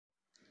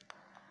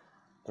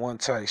One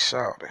take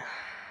shouting.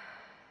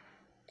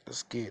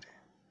 Let's get it.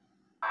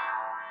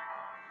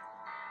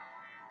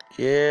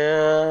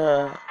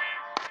 Yeah.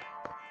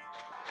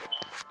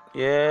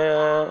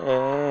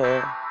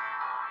 Yeah.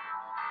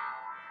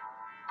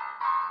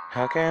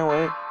 I can't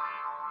wait.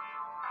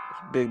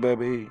 It's Big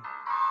Baby.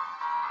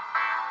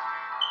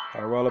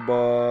 Rolla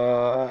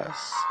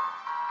Boiz.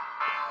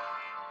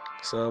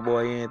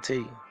 Boy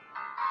NT.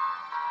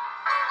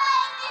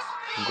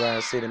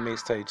 Grind City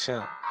Mixtape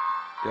Champ.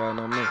 Y'all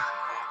know me.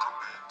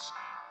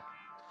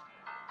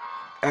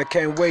 I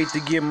can't wait to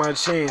get my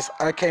chance.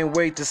 I can't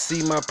wait to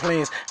see my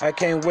plans. I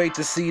can't wait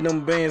to see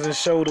them bands and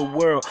show the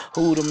world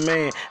who the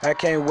man. I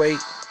can't wait.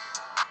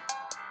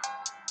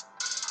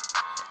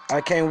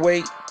 I can't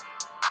wait.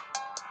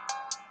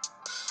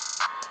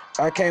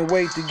 I can't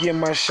wait to get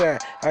my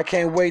shot. I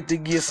can't wait to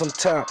get some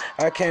top.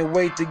 I can't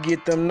wait to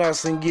get them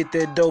nuts and get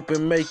that dope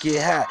and make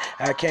it hot.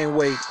 I can't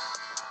wait.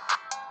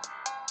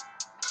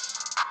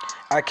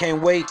 I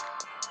can't wait.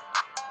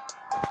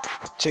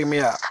 Check me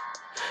out.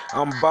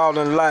 I'm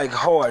ballin' like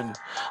Harden,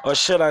 or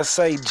should I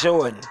say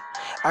Jordan.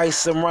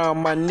 Ice around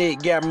my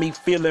neck got me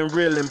feeling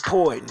real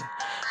important.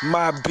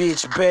 My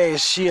bitch bad,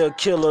 she a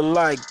killer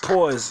like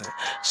poison.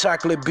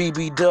 Chocolate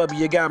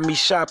BBW got me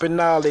shopping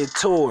all at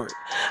Torrid.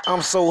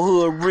 I'm so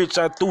hood rich,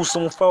 I threw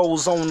some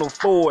foes on the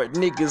Ford.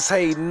 Niggas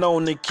hating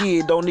on the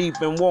kid, don't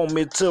even want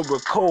me to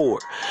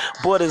record.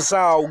 But it's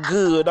all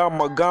good,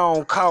 I'ma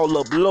gon' call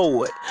up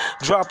Lord.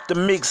 Drop the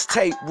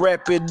mixtape,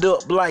 wrap it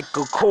up like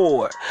a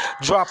cord.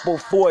 Drop a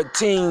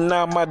 14,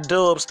 now my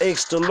dubs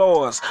extra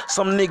large.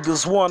 Some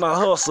niggas wanna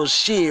hustle,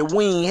 shit,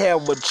 we ain't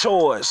have a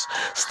choice.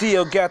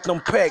 Still got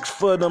them packs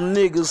for them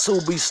niggas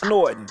who be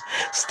snorting.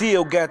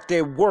 Still got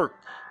that work,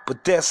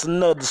 but that's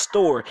another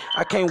story.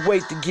 I can't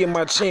wait to get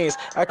my chance.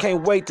 I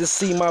can't wait to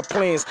see my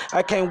plans.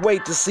 I can't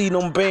wait to see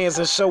them bands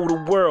and show the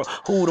world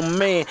who the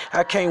man.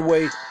 I can't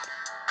wait.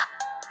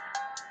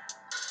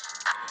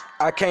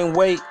 I can't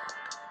wait.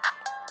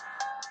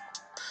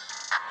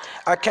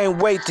 I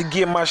can't wait to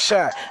get my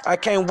shot. I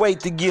can't wait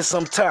to get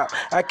some top.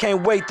 I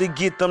can't wait to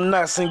get them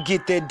nuts and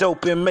get that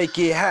dope and make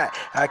it hot.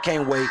 I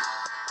can't wait.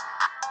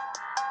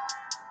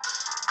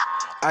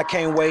 I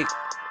can't wait.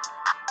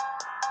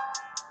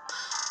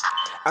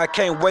 I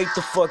can't wait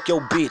to fuck your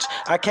bitch.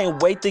 I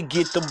can't wait to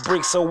get the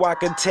bricks so I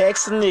can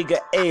tax a nigga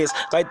ass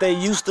like they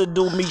used to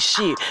do me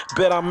shit.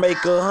 Bet I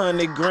make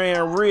 100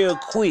 grand real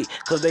quick,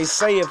 cause they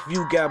say if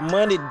you got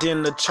money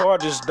then the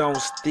charges don't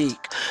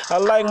stick. I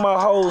like my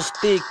hoes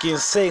thick and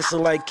sexy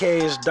like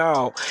Cash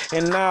Dog.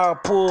 And now I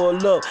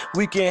pull up,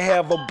 we can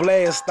have a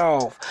blast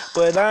off.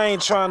 But I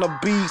ain't tryna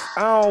beef,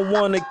 I don't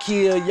wanna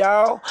kill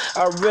y'all.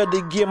 I'd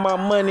rather get my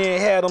money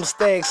and have them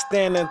stacks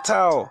standing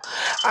tall.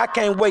 I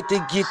can't wait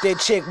to get that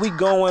check, we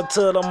going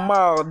to the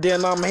mall.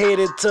 Then I'm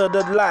headed to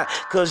the lot,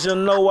 cause you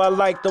know I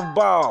like the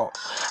ball.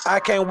 I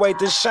can't wait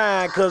to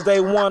shine, cause they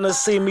wanna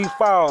see me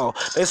fall.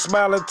 They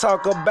smile and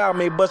talk about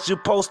me, but you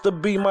supposed to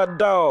be my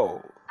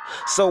dog.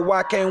 So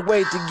I can't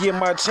wait to get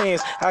my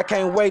chance. I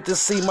can't wait to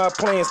see my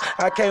plans.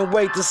 I can't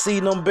wait to see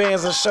them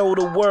bands and show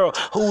the world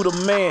who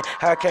the man.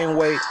 I can't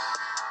wait.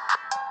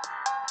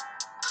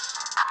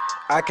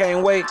 I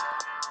can't wait.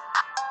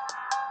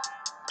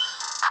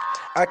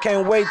 I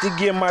can't wait to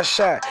get my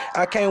shot.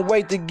 I can't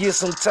wait to get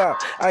some top.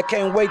 I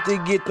can't wait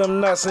to get them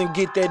nuts and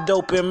get that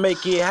dope and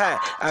make it hot.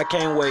 I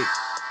can't wait.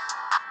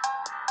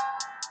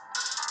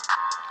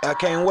 I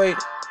can't wait.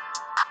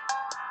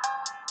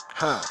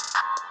 Huh.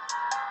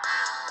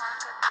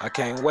 I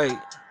can't wait.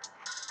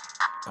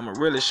 I'ma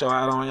really show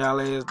out on y'all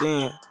ass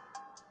then.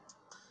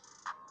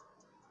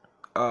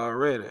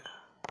 Already.